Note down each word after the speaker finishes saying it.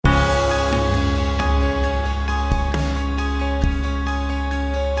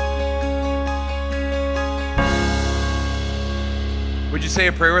Would you say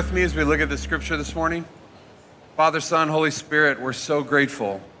a prayer with me as we look at the scripture this morning? Father, Son, Holy Spirit, we're so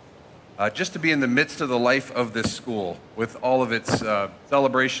grateful just to be in the midst of the life of this school with all of its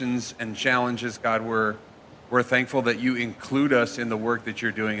celebrations and challenges. God, we're thankful that you include us in the work that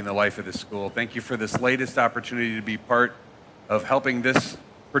you're doing in the life of this school. Thank you for this latest opportunity to be part of helping this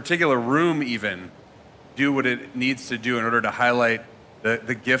particular room even do what it needs to do in order to highlight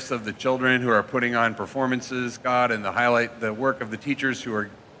the gifts of the children who are putting on performances, God, and to highlight the work of the teachers who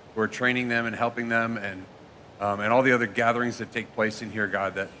are training them and helping them, and all the other gatherings that take place in here,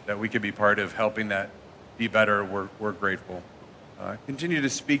 God, that we could be part of helping that be better. We're grateful. Continue to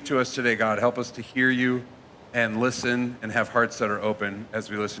speak to us today, God. Help us to hear you and listen and have hearts that are open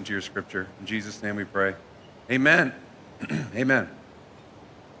as we listen to your scripture. In Jesus' name we pray. Amen. Amen.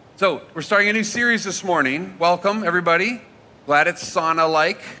 So we're starting a new series this morning. Welcome, everybody. Glad it's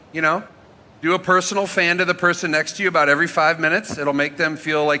sauna-like, Do a personal fan to the person next to you about every 5 minutes. It'll make them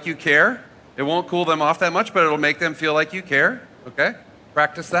feel like you care. It won't cool them off that much, but it'll make them feel like you care, okay?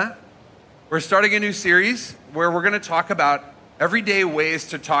 Practice that. We're starting a new series where we're going to talk about everyday ways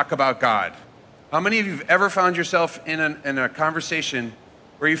to talk about God. How many of you have ever found yourself in a conversation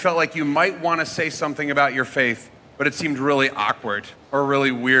where you felt like you might want to say something about your faith, but it seemed really awkward or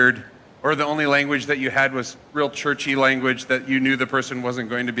really weird, or the only language that you had was real churchy language that you knew the person wasn't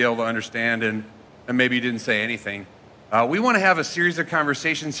going to be able to understand, and maybe you didn't say anything? We want to have a series of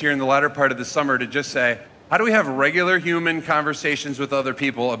conversations here in the latter part of the summer to just say, how do we have regular human conversations with other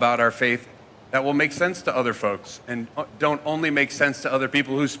people about our faith that will make sense to other folks and don't only make sense to other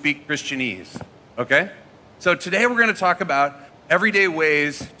people who speak Christianese, okay? So today we're going to talk about everyday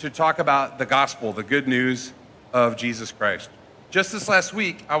ways to talk about the gospel, the good news of Jesus Christ. Just this last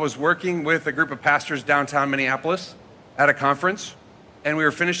week, I was working with a group of pastors downtown Minneapolis at a conference, and we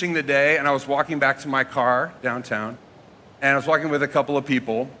were finishing the day, and I was walking back to my car downtown, and I was walking with a couple of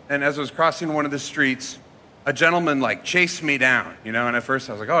people, and as I was crossing one of the streets, a gentleman chased me down, and at first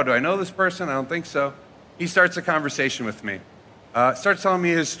I was like, oh, do I know this person? I don't think so. He starts a conversation with me, starts telling me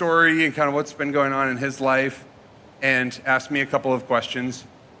his story and kind of what's been going on in his life, and asked me a couple of questions.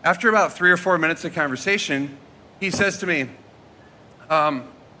 After about 3 or 4 minutes of conversation, he says to me,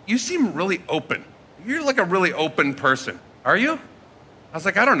 you seem really open. You're like a really open person. Are you? I was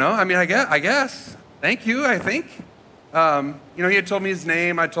like, I don't know. I mean, I guess. Thank you, I think. He had told me his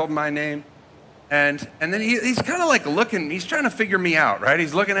name. I told him my name. And then he's kind of looking. He's trying to figure me out, right?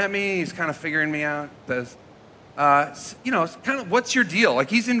 He's looking at me. He's kind of figuring me out. Says, kind of, what's your deal?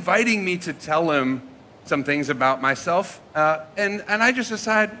 He's inviting me to tell him some things about myself. And I just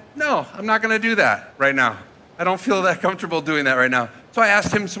decide, no, I'm not going to do that right now. I don't feel that comfortable doing that right now. So I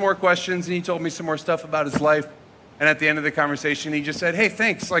asked him some more questions, and he told me some more stuff about his life. And at the end of the conversation, he just said, hey,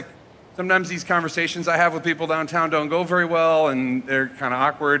 thanks. Sometimes these conversations I have with people downtown don't go very well, and they're kind of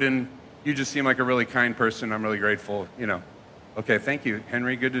awkward, and you just seem like a really kind person. I'm really grateful, Okay, thank you,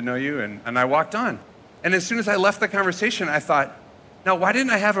 Henry. Good to know you. And I walked on. And as soon as I left the conversation, I thought, now, why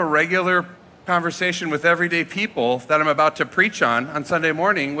didn't I have a regular conversation with everyday people that I'm about to preach on Sunday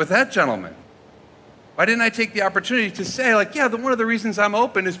morning with that gentleman? Why didn't I take the opportunity to say, one of the reasons I'm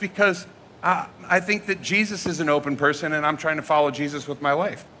open is because I think that Jesus is an open person, and I'm trying to follow Jesus with my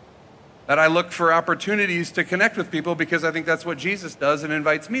life. That I look for opportunities to connect with people because I think that's what Jesus does and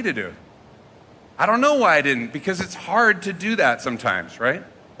invites me to do. I don't know why I didn't, because it's hard to do that sometimes, right?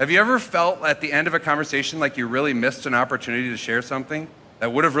 Have you ever felt at the end of a conversation like you really missed an opportunity to share something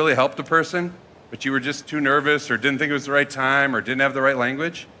that would have really helped a person, but you were just too nervous or didn't think it was the right time or didn't have the right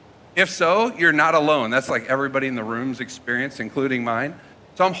language? If so, you're not alone. That's everybody in the room's experience, including mine.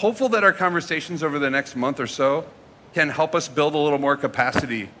 So I'm hopeful that our conversations over the next month or so can help us build a little more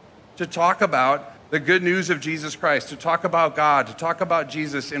capacity to talk about the good news of Jesus Christ, to talk about God, to talk about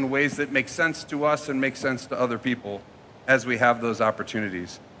Jesus in ways that make sense to us and make sense to other people as we have those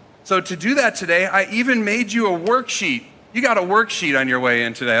opportunities. So to do that today, I even made you a worksheet. You got a worksheet on your way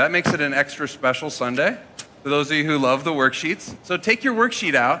in today. That makes it an extra special Sunday for those of you who love the worksheets. So take your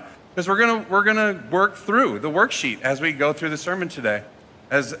worksheet out, because we're gonna work through the worksheet as we go through the sermon today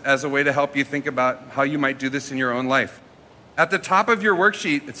as a way to help you think about how you might do this in your own life. At the top of your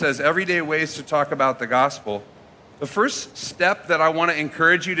worksheet, it says everyday ways to talk about the gospel. The first step that I want to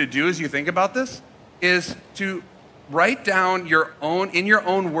encourage you to do as you think about this is to write down in your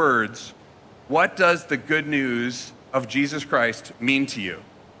own words, what does the good news of Jesus Christ mean to you?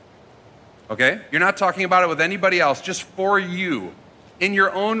 Okay? You're not talking about it with anybody else, just for you. In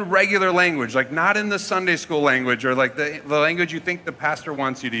your own regular language, not in the Sunday school language or the language you think the pastor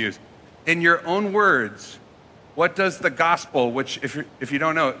wants you to use. In your own words, what does the gospel, which if you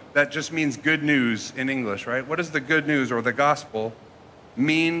don't know, that just means good news in English, right? What does the good news or the gospel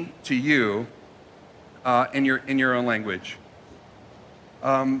mean to you in your own language?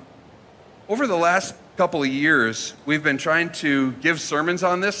 Over the last couple of years, we've been trying to give sermons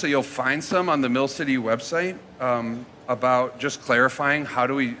on this, so you'll find some on the Mill City website about just clarifying how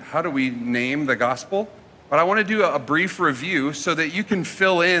do we name the gospel. But I want to do a brief review so that you can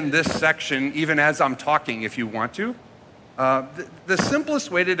fill in this section even as I'm talking if you want to. The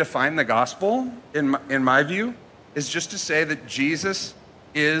simplest way to define the gospel, in my view, is just to say that Jesus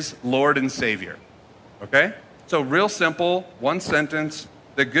is Lord and Savior. Okay? So real simple, one sentence,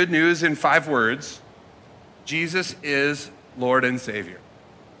 the good news in 5 words: Jesus is Lord and Savior.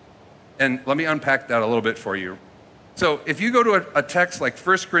 And let me unpack that a little bit for you. So if you go to a text like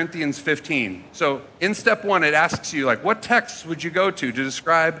 1 Corinthians 15, so in step 1, it asks you, like, what text would you go to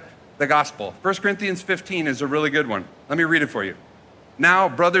describe the gospel? 1 Corinthians 15 is a really good one. Let me read it for you. Now,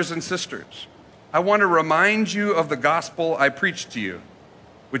 brothers and sisters, I want to remind you of the gospel I preached to you,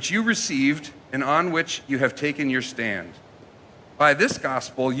 which you received and on which you have taken your stand. By this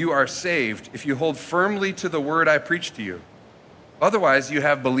gospel you are saved if you hold firmly to the word I preached to you. Otherwise you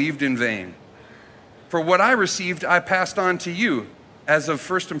have believed in vain. For what I received I passed on to you as of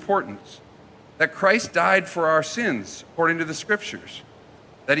first importance, that Christ died for our sins according to the Scriptures,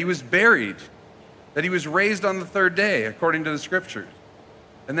 that he was buried, that he was raised on the 3rd day according to the Scriptures,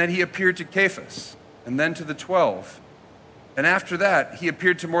 and that he appeared to Cephas and then to the 12. And after that he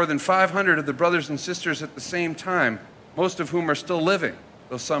appeared to more than 500 of the brothers and sisters at the same time, most of whom are still living,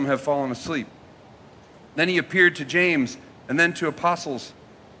 though some have fallen asleep. Then he appeared to James, and then to apostles,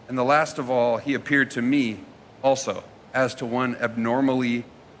 and the last of all, he appeared to me also, as to one abnormally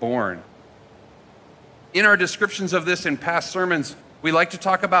born. In our descriptions of this in past sermons, we like to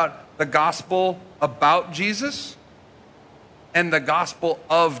talk about the gospel about Jesus and the gospel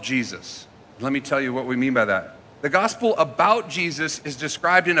of Jesus. Let me tell you what we mean by that. The gospel about Jesus is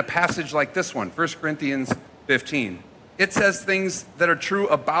described in a passage like this one, 1 Corinthians 15. It says things that are true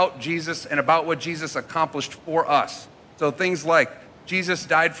about Jesus and about what Jesus accomplished for us. So things like Jesus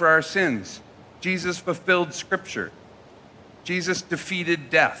died for our sins, Jesus fulfilled Scripture, Jesus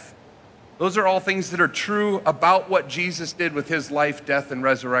defeated death. Those are all things that are true about what Jesus did with his life, death, and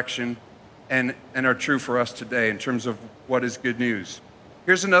resurrection, and are true for us today in terms of what is good news.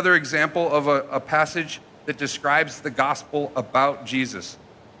 Here's another example of a passage that describes the gospel about Jesus.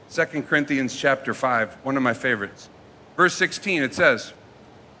 2 Corinthians chapter 5, one of my favorites. Verse 16, it says,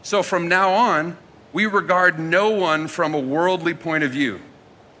 "So from now on, we regard no one from a worldly point of view.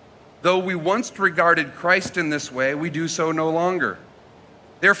 Though we once regarded Christ in this way, we do so no longer.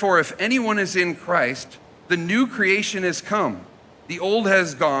 Therefore, if anyone is in Christ, the new creation has come. The old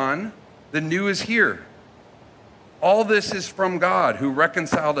has gone, the new is here. All this is from God, who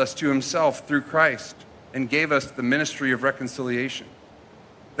reconciled us to himself through Christ and gave us the ministry of reconciliation.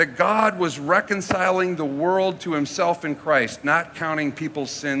 That God was reconciling the world to himself in Christ, not counting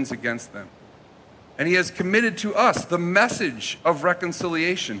people's sins against them. And he has committed to us the message of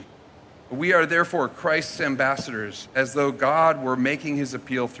reconciliation. We are therefore Christ's ambassadors, as though God were making his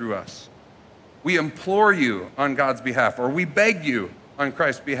appeal through us. We implore you on God's behalf, or we beg you on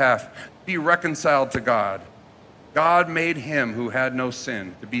Christ's behalf, be reconciled to God. God made him who had no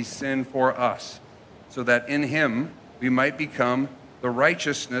sin to be sin for us, so that in him we might become the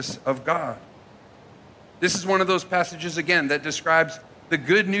righteousness of God." This is one of those passages, again, that describes the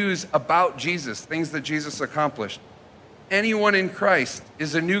good news about Jesus, things that Jesus accomplished. Anyone in Christ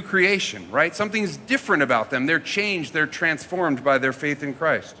is a new creation, right? Something's different about them. They're changed, they're transformed by their faith in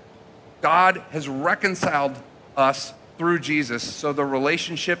Christ. God has reconciled us through Jesus, so the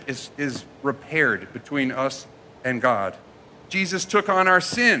relationship is repaired between us and God. Jesus took on our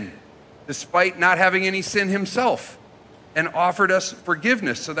sin, despite not having any sin himself, and offered us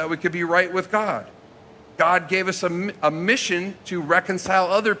forgiveness so that we could be right with God. God gave us a mission to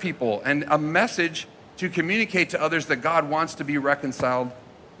reconcile other people and a message to communicate to others that God wants to be reconciled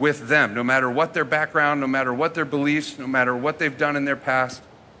with them, no matter what their background, no matter what their beliefs, no matter what they've done in their past.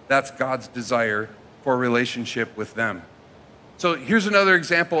 That's God's desire for a relationship with them. So here's another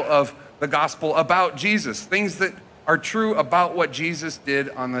example of the gospel about Jesus, things that are true about what Jesus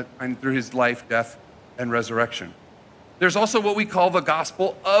did through his life, death, and resurrection. There's also what we call the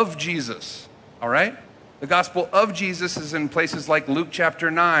gospel of Jesus, all right? The gospel of Jesus is in places like Luke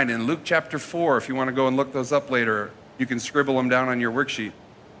chapter 9 and Luke chapter 4. If you want to go and look those up later, you can scribble them down on your worksheet.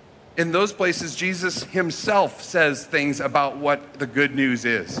 In those places, Jesus himself says things about what the good news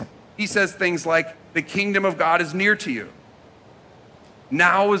is. He says things like, the kingdom of God is near to you.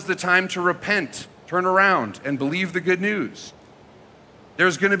 Now is the time to repent, turn around, and believe the good news.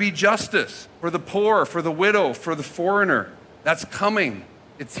 There's going to be justice for the poor, for the widow, for the foreigner. That's coming.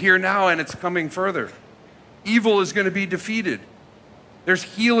 It's here now and it's coming further. Evil is going to be defeated. There's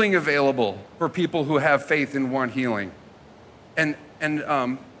healing available for people who have faith and want healing. And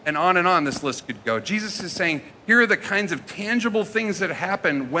on this list could go. Jesus is saying, here are the kinds of tangible things that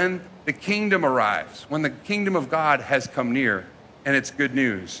happen when the kingdom arrives, when the kingdom of God has come near, and it's good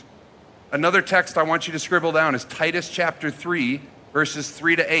news. Another text I want you to scribble down is Titus chapter 3, verses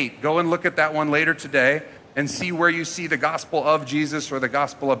 3 to 8. Go and look at that one later today and see where you see the gospel of Jesus or the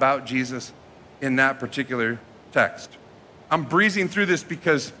gospel about Jesus in that particular text. I'm breezing through this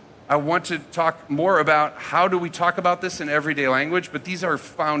because I want to talk more about how do we talk about this in everyday language, but these are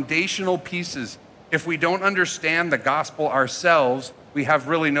foundational pieces. If we don't understand the gospel ourselves, we have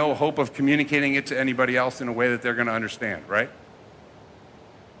really no hope of communicating it to anybody else in a way that they're going to understand, right?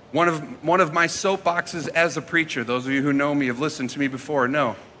 One of my soapboxes as a preacher, those of you who know me, have listened to me before,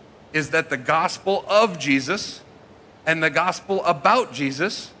 know, is that the gospel of Jesus and the gospel about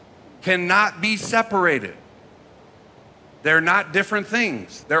Jesus cannot be separated. They're not different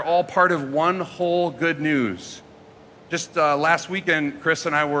things. They're all part of one whole good news. Just last weekend, Chris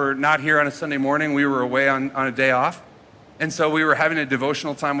and I were not here on a Sunday morning. We were away on a day off. And so we were having a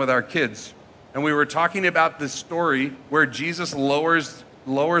devotional time with our kids. And we were talking about this story where Jesus lowers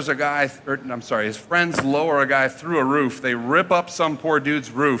a guy, his friends lower a guy through a roof. They rip up some poor dude's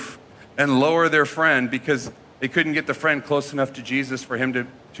roof and lower their friend because they couldn't get the friend close enough to Jesus for him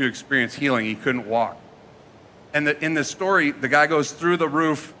to experience healing. He couldn't walk. And in the story, the guy goes through the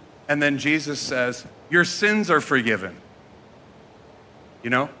roof, and then Jesus says, your sins are forgiven. You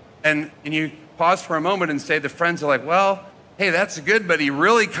know? And you pause for a moment and say, the friends are like, well, hey, that's good, but he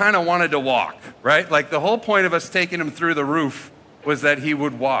really kind of wanted to walk, right? Like the whole point of us taking him through the roof was that he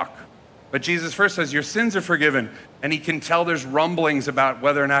would walk. But Jesus first says, your sins are forgiven. And he can tell there's rumblings about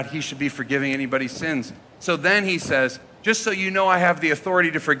whether or not he should be forgiving anybody's sins. So then he says, just so you know I have the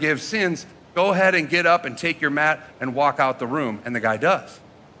authority to forgive sins, go ahead and get up and take your mat and walk out the room. And the guy does.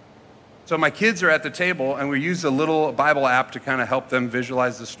 So my kids are at the table, and we use a little Bible app to kind of help them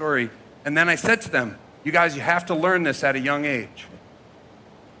visualize the story. And then I said to them, you guys, you have to learn this at a young age.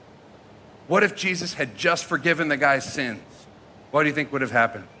 What if Jesus had just forgiven the guy's sins? What do you think would have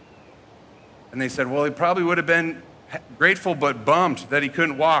happened? And they said, well, he probably would have been grateful but bummed that he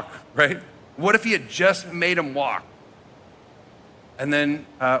couldn't walk, right? What if he had just made him walk? And then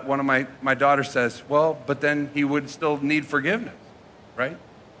one of my daughters says, well, but then he would still need forgiveness, right?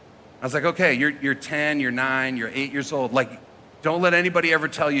 I was like, okay, you're 10, you're 9, you're 8 years old. Like, don't let anybody ever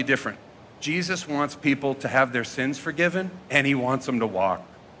tell you different. Jesus wants people to have their sins forgiven, and he wants them to walk,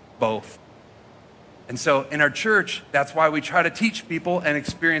 both. And so in our church, that's why we try to teach people and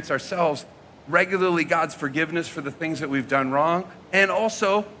experience ourselves regularly God's forgiveness for the things that we've done wrong. And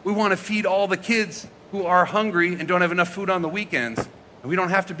also, we want to feed all the kids who are hungry and don't have enough food on the weekends. And we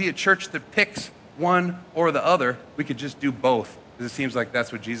don't have to be a church that picks one or the other. We could just do both, because it seems like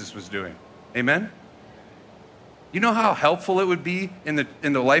that's what Jesus was doing. Amen? You know how helpful it would be in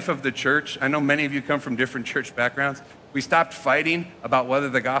the life of the church? I know many of you come from different church backgrounds. We stopped fighting about whether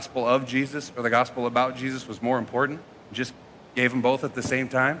the gospel of Jesus or the gospel about Jesus was more important, and just gave them both at the same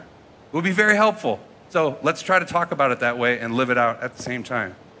time. It would be very helpful. So let's try to talk about it that way and live it out at the same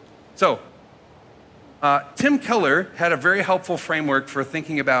time. So Tim Keller had a very helpful framework for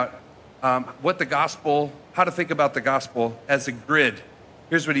thinking about what the gospel, how to think about the gospel as a grid.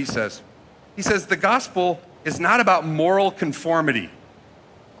 Here's what he says. He says, the gospel is not about moral conformity.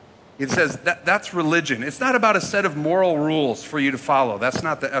 He says that's religion. It's not about a set of moral rules for you to follow. That's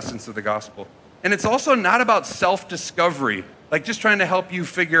not the essence of the gospel. And it's also not about self-discovery, like just trying to help you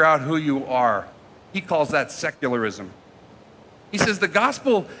figure out who you are. He calls that secularism. He says the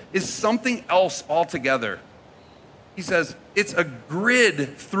gospel is something else altogether. He says it's a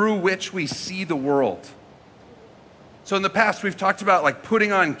grid through which we see the world. So in the past, we've talked about like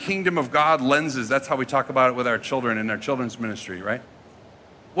putting on kingdom of God lenses. That's how we talk about it with our children in our children's ministry, right?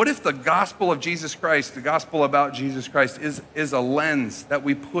 What if the gospel of Jesus Christ, the gospel about Jesus Christ, is a lens that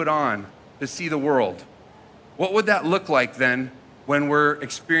we put on to see the world? What would that look like then when we're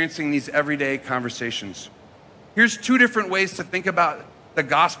experiencing these everyday conversations? Here's 2 different ways to think about the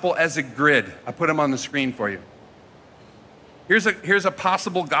gospel as a grid. I put them on the screen for you. Here's a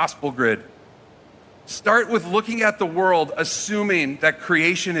possible gospel grid. Start with looking at the world assuming that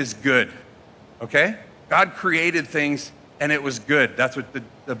creation is good, okay? God created things and it was good. That's what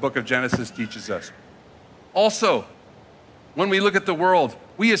the book of Genesis teaches us. Also, when we look at the world,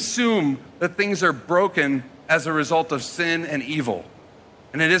 we assume that things are broken as a result of sin and evil.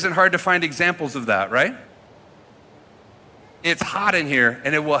 And it isn't hard to find examples of that, right? it's hot in here,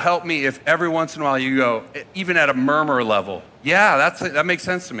 and it will help me if every once in a while you go, even at a murmur level. Yeah, that makes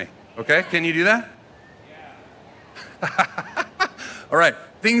sense to me. Okay, can you do that? Yeah. All right,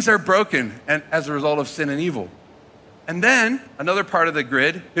 things are broken and as a result of sin and evil. And then another part of the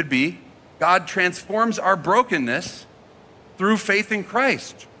grid could be God transforms our brokenness through faith in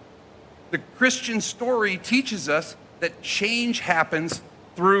Christ. The Christian story teaches us that change happens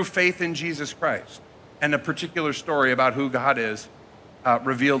through faith in Jesus Christ, and a particular story about who God is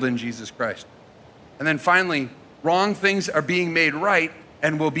revealed in Jesus Christ. And then finally, wrong things are being made right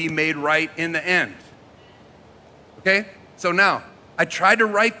and will be made right in the end. Okay? So now, I tried to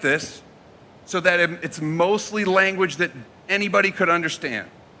write this so that it's mostly language that anybody could understand.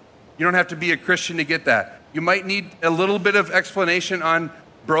 You don't have to be a Christian to get that. You might need a little bit of explanation on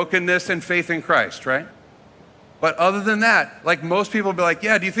brokenness and faith in Christ, right? But other than that, like most people will be like,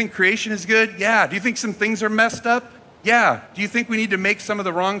 yeah, do you think creation is good? Yeah. Do you think some things are messed up? Yeah. Do you think we need to make some of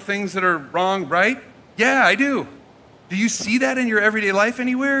the wrong things that are wrong right? Yeah, I do. Do you see that in your everyday life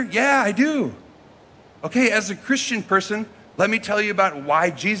anywhere? Yeah, I do. Okay, as a Christian person, let me tell you about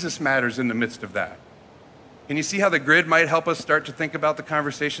why Jesus matters in the midst of that. Can you see how the grid might help us start to think about the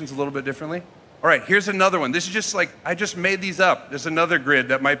conversations a little bit differently? All right, here's another one. This is just like, I just made these up. There's another grid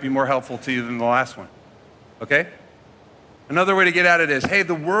that might be more helpful to you than the last one. Okay? Another way to get at it is, hey,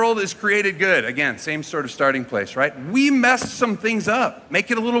 the world is created good. Again, same sort of starting place, right? We messed some things up.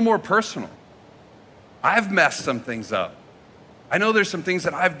 Make it a little more personal. I've messed some things up. I know there's some things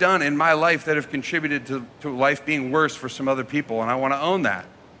that I've done in my life that have contributed to life being worse for some other people, and I want to own that.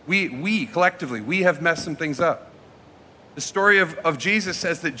 We collectively, we have messed some things up. The story of Jesus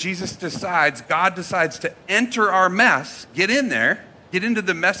says that God decides to enter our mess, get in there, get into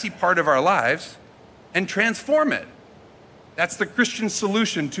the messy part of our lives, and transform it. That's the Christian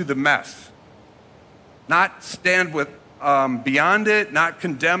solution to the mess. Not stand beyond it, not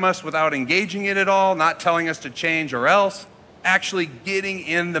condemn us without engaging it at all, not telling us to change or else. Actually getting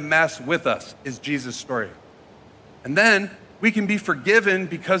in the mess with us is Jesus' story. And then we can be forgiven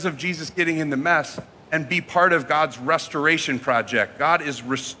because of Jesus getting in the mess and be part of God's restoration project. God is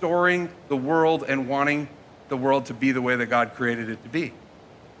restoring the world and wanting the world to be the way that God created it to be.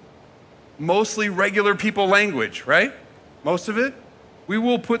 Mostly regular people language, right? Most of it. We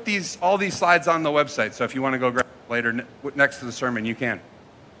will put all these slides on the website, so if you want to go grab it later next to the sermon, you can.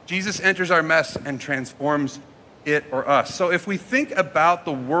 Jesus enters our mess and transforms it or us. So if we think about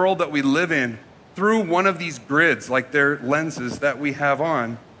the world that we live in through one of these grids, like their lenses that we have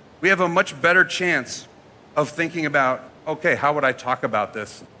on, we have a much better chance of thinking about, okay, how would I talk about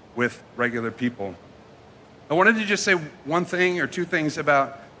this with regular people? I wanted to just say one thing or two things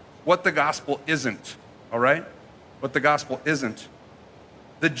about what the gospel isn't, all right? What the gospel isn't.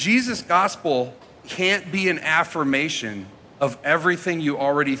 The Jesus gospel can't be an affirmation of everything you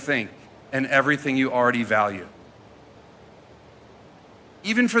already think and everything you already value.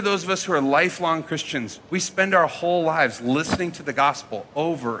 Even for those of us who are lifelong Christians, we spend our whole lives listening to the gospel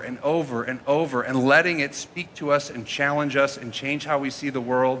over and over and over and letting it speak to us and challenge us and change how we see the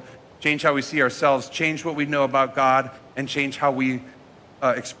world, change how we see ourselves, change what we know about God, and change how we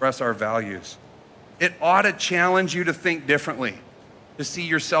express our values. It ought to challenge you to think differently, to see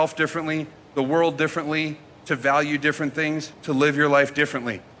yourself differently, the world differently, to value different things, to live your life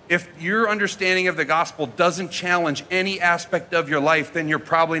differently. If your understanding of the gospel doesn't challenge any aspect of your life, then you're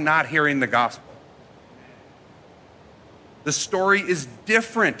probably not hearing the gospel. The story is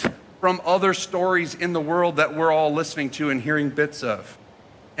different from other stories in the world that we're all listening to and hearing bits of.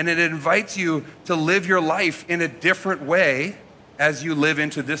 And it invites you to live your life in a different way as you live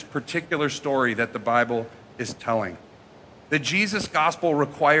into this particular story that the Bible is telling. The Jesus gospel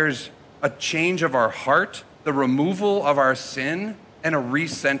requires a change of our heart, the removal of our sin, and a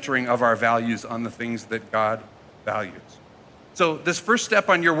recentering of our values on the things that God values. So this first step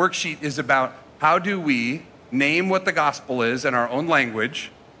on your worksheet is about how do we name what the gospel is in our own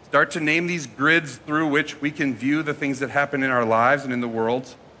language, start to name these grids through which we can view the things that happen in our lives and in the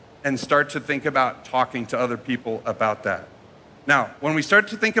world, and start to think about talking to other people about that. Now, when we start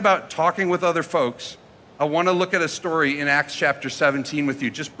to think about talking with other folks, I want to look at a story in Acts chapter 17 with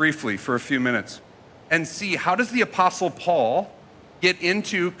you, just briefly for a few minutes, and see how does the Apostle Paul get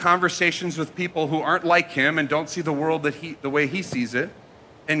into conversations with people who aren't like him and don't see the world the way he sees it,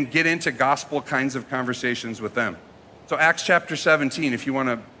 and get into gospel kinds of conversations with them. So Acts chapter 17, if you want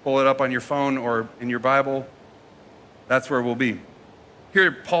to pull it up on your phone or in your Bible, that's where we'll be.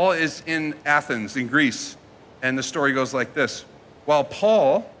 Here, Paul is in Athens, in Greece, and the story goes like this. While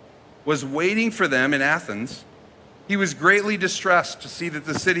Paul was waiting for them in Athens, he was greatly distressed to see that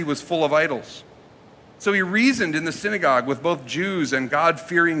the city was full of idols. So he reasoned in the synagogue with both Jews and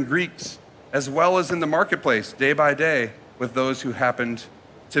God-fearing Greeks, as well as in the marketplace day by day with those who happened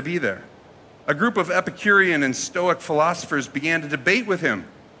to be there. A group of Epicurean and Stoic philosophers began to debate with him.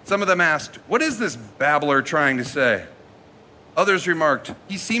 Some of them asked, "What is this babbler trying to say?" Others remarked,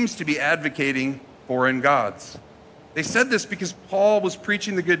 "He seems to be advocating foreign gods." They said this because Paul was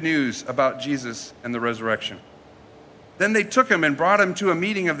preaching the good news about Jesus and the resurrection. Then they took him and brought him to a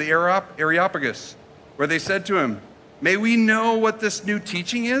meeting of the Areopagus, where they said to him, "May we know what this new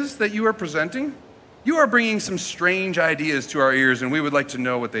teaching is that you are presenting? You are bringing some strange ideas to our ears, and we would like to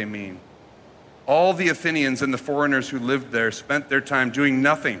know what they mean." All the Athenians and the foreigners who lived there spent their time doing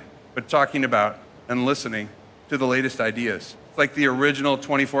nothing but talking about and listening to the latest ideas. It's like the original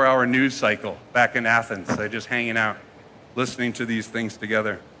 24-hour news cycle back in Athens. They're just hanging out, listening to these things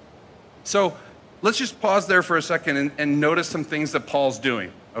together. So let's just pause there for a second and notice some things that Paul's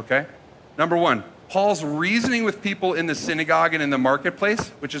doing, okay? Number one, Paul's reasoning with people in the synagogue and in the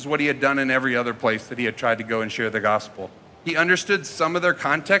marketplace, which is what he had done in every other place that he had tried to go and share the gospel. He understood some of their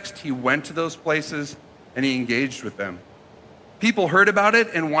context. He went to those places and he engaged with them. People heard about it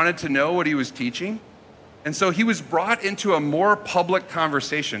and wanted to know what he was teaching. And so he was brought into a more public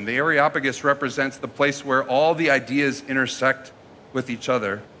conversation. The Areopagus represents the place where all the ideas intersect with each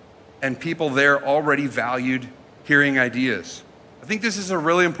other, and people there already valued hearing ideas. I think this is a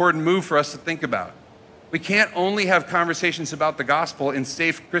really important move for us to think about. We can't only have conversations about the gospel in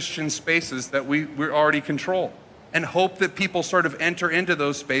safe Christian spaces that we already control and hope that people sort of enter into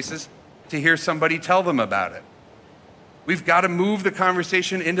those spaces to hear somebody tell them about it. We've got to move the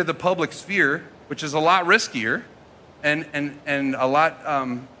conversation into the public sphere, which is a lot riskier and a lot,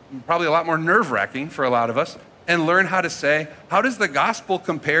 probably a lot more nerve-wracking for a lot of us, and learn how to say, how does the gospel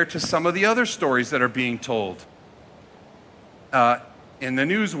compare to some of the other stories that are being told in the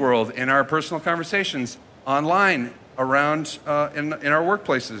news world, in our personal conversations, online, around in our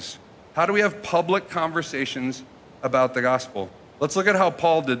workplaces? How do we have public conversations about the gospel? Let's look at how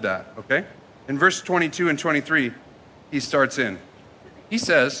Paul did that, okay? In verse 22 and 23, he starts in. He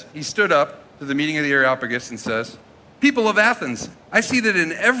says, he stood up to the meeting of the Areopagus and says, "People of Athens, I see that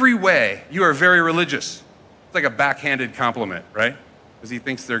in every way you are very religious." It's like a backhanded compliment, right? Because he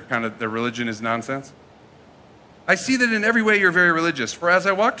thinks their religion is nonsense. "I see that in every way you're very religious. For as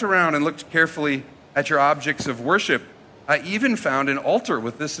I walked around and looked carefully at your objects of worship, I even found an altar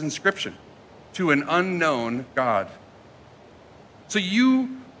with this inscription, 'To an unknown God.' So you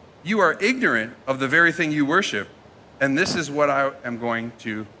are ignorant of the very thing you worship, and this is what I am going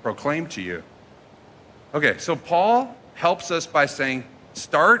to proclaim to you." Okay, so Paul helps us by saying,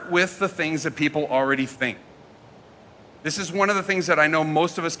 start with the things that people already think. This is one of the things that I know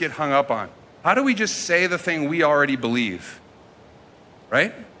most of us get hung up on. How do we just say the thing we already believe,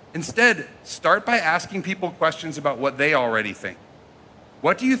 right? Instead, start by asking people questions about what they already think.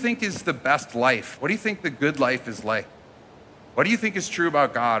 What do you think is the best life? What do you think the good life is like? What do you think is true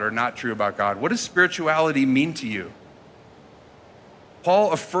about God or not true about God? What does spirituality mean to you?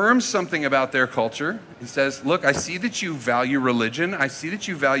 Paul affirms something about their culture. He says, look, I see that you value religion. I see that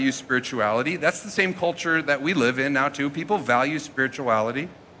you value spirituality. That's the same culture that we live in now too. People value spirituality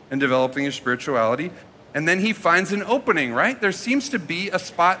and developing your spirituality. And then he finds an opening, right? There seems to be a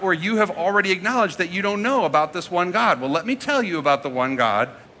spot where you have already acknowledged that you don't know about this one God. Well, let me tell you about the one God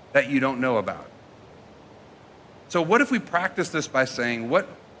that you don't know about. So what if we practice this by saying,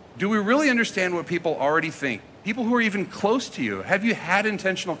 do we really understand what people already think? People who are even close to you, have you had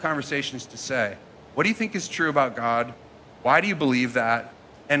intentional conversations to say, what do you think is true about God? Why do you believe that?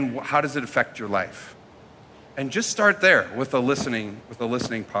 And how does it affect your life? And just start there with a listening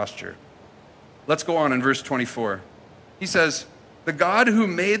posture. Let's go on in verse 24. He says, "The God who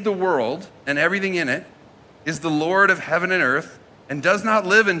made the world and everything in it is the Lord of heaven and earth and does not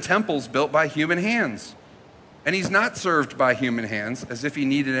live in temples built by human hands. And he's not served by human hands as if he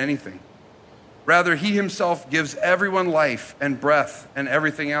needed anything. Rather, he himself gives everyone life and breath and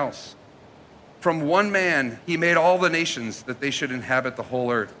everything else. From one man, he made all the nations that they should inhabit the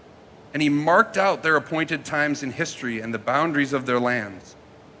whole earth. And he marked out their appointed times in history and the boundaries of their lands.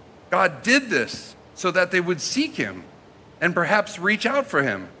 God did this so that they would seek him and perhaps reach out for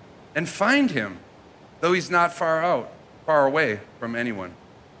him and find him, though he's not far away from anyone.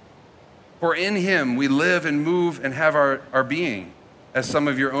 For in him we live and move and have our being. As some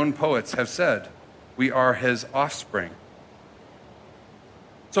of your own poets have said, we are his offspring."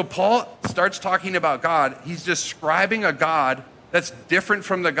 So Paul starts talking about God. He's describing a God that's different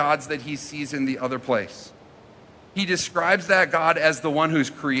from the gods that he sees in the other place. He describes that God as the one who's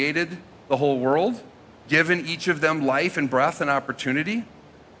created the whole world, given each of them life and breath and opportunity.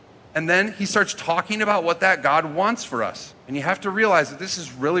 And then he starts talking about what that God wants for us. And you have to realize that this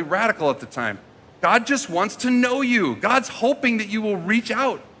is really radical at the time. God just wants to know you. God's hoping that you will reach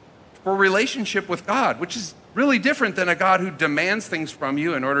out for a relationship with God, which is really different than a God who demands things from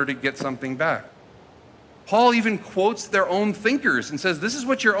you in order to get something back. Paul even quotes their own thinkers and says, this is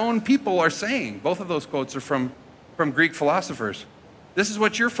what your own people are saying. Both of those quotes are from Greek philosophers. This is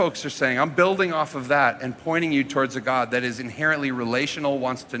what your folks are saying. I'm building off of that and pointing you towards a God that is inherently relational,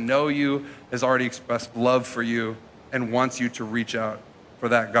 wants to know you, has already expressed love for you, and wants you to reach out for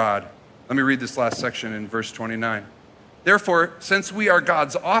that God. Let me read this last section in verse 29. Therefore, since we are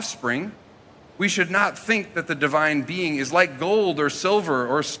God's offspring, we should not think that the divine being is like gold or silver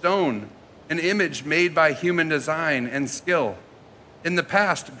or stone, an image made by human design and skill. In the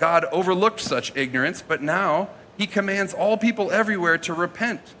past, God overlooked such ignorance, but now he commands all people everywhere to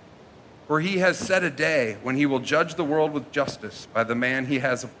repent, for he has set a day when he will judge the world with justice by the man he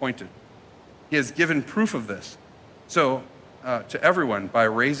has appointed. He has given proof of this to everyone by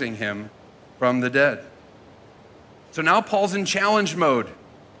raising him from the dead. So now Paul's in challenge mode.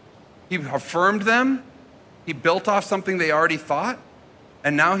 He affirmed them. He built off something they already thought.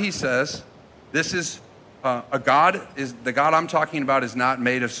 And now he says, this is the God I'm talking about is not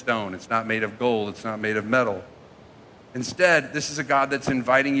made of stone. It's not made of gold. It's not made of metal. Instead, this is a God that's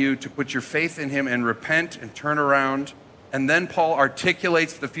inviting you to put your faith in him and repent and turn around. And then Paul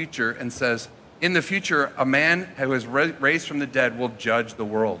articulates the future and says, in the future, a man who is raised from the dead will judge the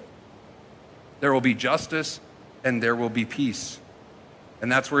world. There will be justice and there will be peace. And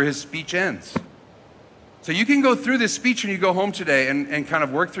that's where his speech ends. So you can go through this speech when you go home today and kind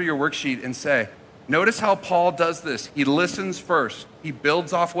of work through your worksheet and say, notice how Paul does this. He listens first. He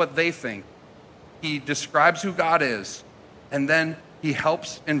builds off what they think. He describes who God is, and then he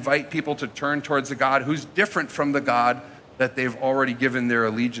helps invite people to turn towards a God who's different from the God that they've already given their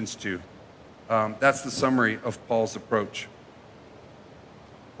allegiance to. That's the summary of Paul's approach.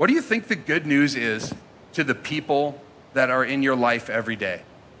 What do you think the good news is to the people that are in your life every day?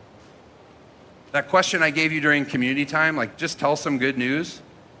 That question I gave you during community time, like just tell some good news.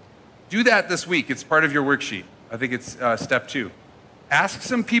 Do that this week. It's part of your worksheet. I think it's step 2. Ask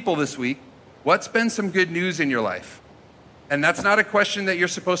some people this week, what's been some good news in your life? And that's not a question that you're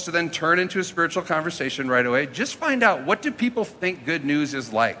supposed to then turn into a spiritual conversation right away. Just find out, what do people think good news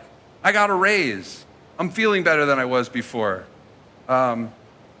is like? I got a raise. I'm feeling better than I was before.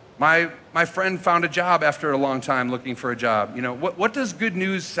 My friend found a job after a long time looking for a job. You know, what does good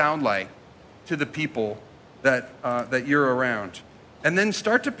news sound like to the people that you're around? And then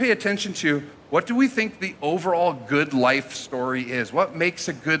start to pay attention to, what do we think the overall good life story is? What makes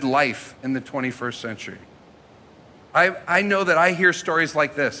a good life in the 21st century? I know that I hear stories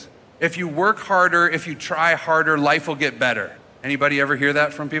like this. If you work harder, if you try harder, life will get better. Anybody ever hear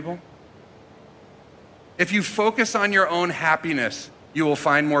that from people? If you focus on your own happiness, you will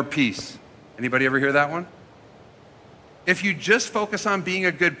find more peace. Anybody ever hear that one? If you just focus on being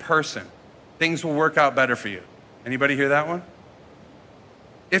a good person, things will work out better for you. Anybody hear that one?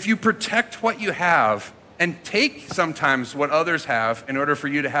 If you protect what you have and take sometimes what others have in order for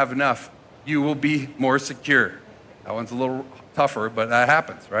you to have enough, you will be more secure. That one's a little tougher, but that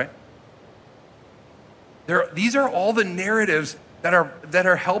happens, right? These are all the narratives that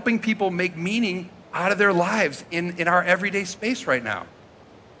are helping people make meaning out of their lives in our everyday space right now.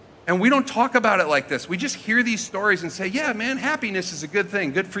 And we don't talk about it like this. We just hear these stories and say, yeah, man, happiness is a good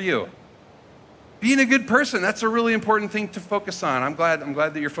thing. Good for you. Being a good person, that's a really important thing to focus on. I'm glad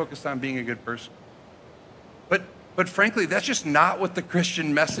that you're focused on being a good person. But frankly, that's just not what the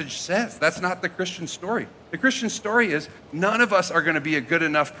Christian message says. That's not the Christian story. The Christian story is none of us are going to be a good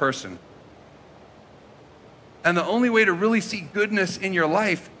enough person. And the only way to really see goodness in your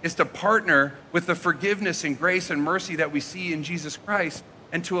life is to partner with the forgiveness and grace and mercy that we see in Jesus Christ,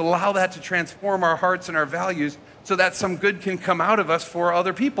 and to allow that to transform our hearts and our values so that some good can come out of us for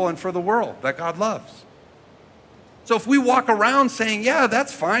other people and for the world that God loves. So if we walk around saying, yeah,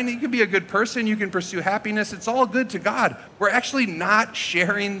 that's fine, you can be a good person, you can pursue happiness, it's all good to God, we're actually not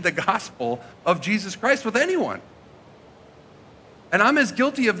sharing the gospel of Jesus Christ with anyone. And I'm as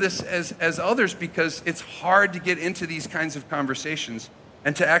guilty of this as others, because it's hard to get into these kinds of conversations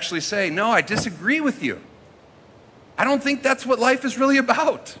and to actually say, no, I disagree with you. I don't think that's what life is really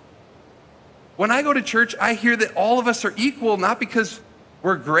about. When I go to church, I hear that all of us are equal, not because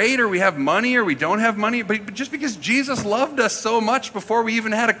we're great or we have money or we don't have money, but just because Jesus loved us so much before we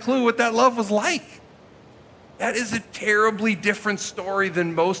even had a clue what that love was like. That is a terribly different story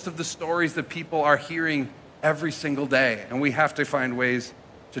than most of the stories that people are hearing every single day. And we have to find ways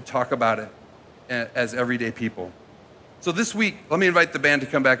to talk about it as everyday people. So this week, let me invite the band to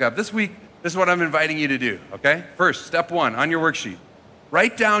come back up. This week, this is what I'm inviting you to do, okay? First, step 1 on your worksheet,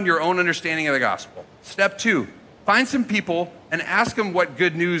 write down your own understanding of the gospel. Step 2, find some people and ask them what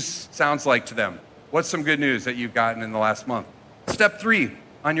good news sounds like to them. What's some good news that you've gotten in the last month? Step 3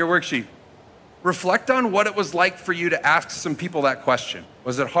 on your worksheet, reflect on what it was like for you to ask some people that question.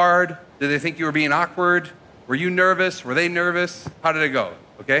 Was it hard? Did they think you were being awkward? Were you nervous? Were they nervous? How did it go?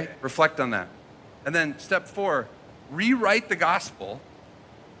 Okay? Reflect on that. And then step 4, rewrite the gospel.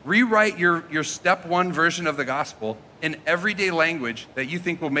 Rewrite your step 1 version of the gospel in everyday language that you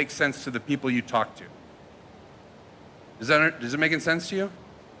think will make sense to the people you talk to. Is it making sense to you?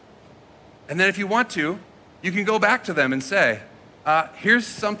 And then if you want to, you can go back to them and say, here's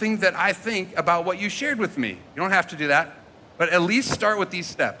something that I think about what you shared with me. You don't have to do that, but at least start with these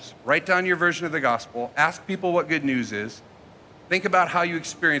steps. Write down your version of the gospel, ask people what good news is, think about how you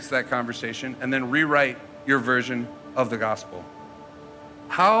experienced that conversation, and then rewrite your version of the gospel.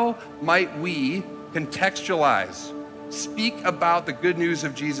 How might we contextualize, speak about the good news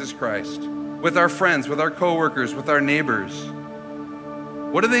of Jesus Christ with our friends, with our coworkers, with our neighbors?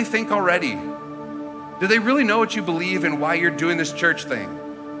 What do they think already? Do they really know what you believe and why you're doing this church thing?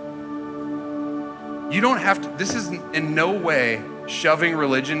 You don't have to, this is in no way shoving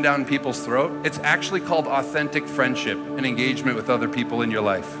religion down people's throat. It's actually called authentic friendship and engagement with other people in your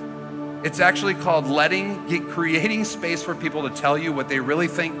life. It's actually called creating space for people to tell you what they really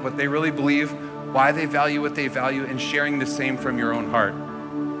think, what they really believe, why they value what they value, and sharing the same from your own heart.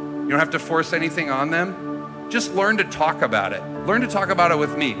 You don't have to force anything on them. Just learn to talk about it. Learn to talk about it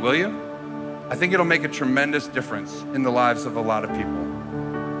with me, will you? I think it'll make a tremendous difference in the lives of a lot of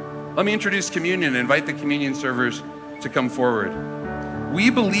people. Let me introduce communion and invite the communion servers to come forward. We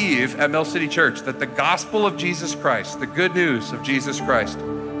believe at Mill City Church that the gospel of Jesus Christ, the good news of Jesus Christ,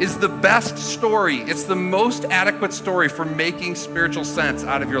 is the best story. It's the most adequate story for making spiritual sense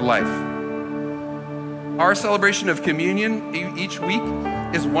out of your life. Our celebration of communion each week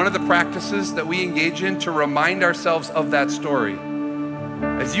is one of the practices that we engage in to remind ourselves of that story.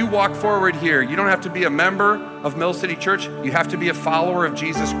 As you walk forward here, you don't have to be a member of Mill City Church. You have to be a follower of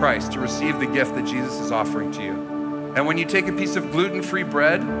Jesus Christ to receive the gift that Jesus is offering to you. And when you take a piece of gluten-free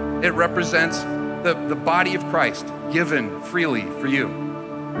bread, it represents the body of Christ given freely for you.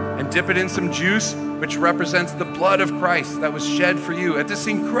 And dip it in some juice, which represents the blood of Christ that was shed for you at this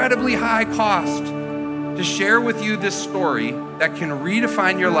incredibly high cost, to share with you this story that can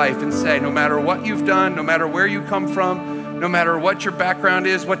redefine your life and say, no matter what you've done, no matter where you come from, no matter what your background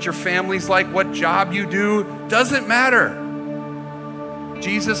is, what your family's like, what job you do, doesn't matter.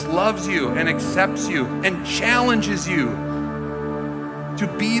 Jesus loves you and accepts you and challenges you to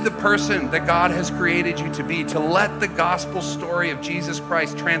be the person that God has created you to be, to let the gospel story of Jesus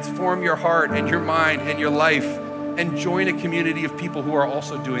Christ transform your heart and your mind and your life, and join a community of people who are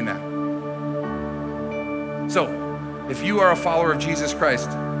also doing that. So, if you are a follower of Jesus Christ,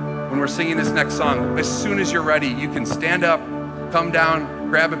 when we're singing this next song, as soon as you're ready, you can stand up, come down,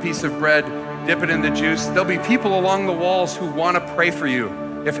 grab a piece of bread, dip it in the juice. There'll be people along the walls who want to pray for you.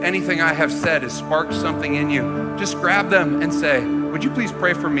 If anything I have said has sparked something in you, just grab them and say, would you please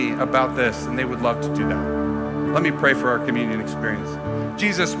pray for me about this? And they would love to do that. Let me pray for our communion experience.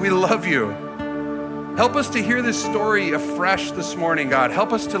 Jesus, we love you. Help us to hear this story afresh this morning, God.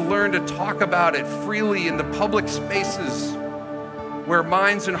 Help us to learn to talk about it freely in the public spaces where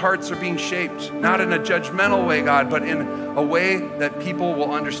minds and hearts are being shaped, not in a judgmental way, God, but in a way that people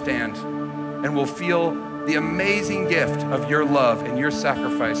will understand and will feel the amazing gift of your love and your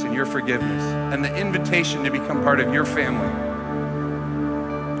sacrifice and your forgiveness and the invitation to become part of your family.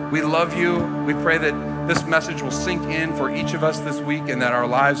 We love you. We pray that this message will sink in for each of us this week and that our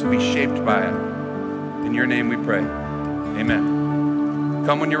lives will be shaped by it. In your name we pray. Amen.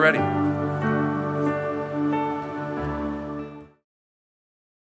 Come when you're ready.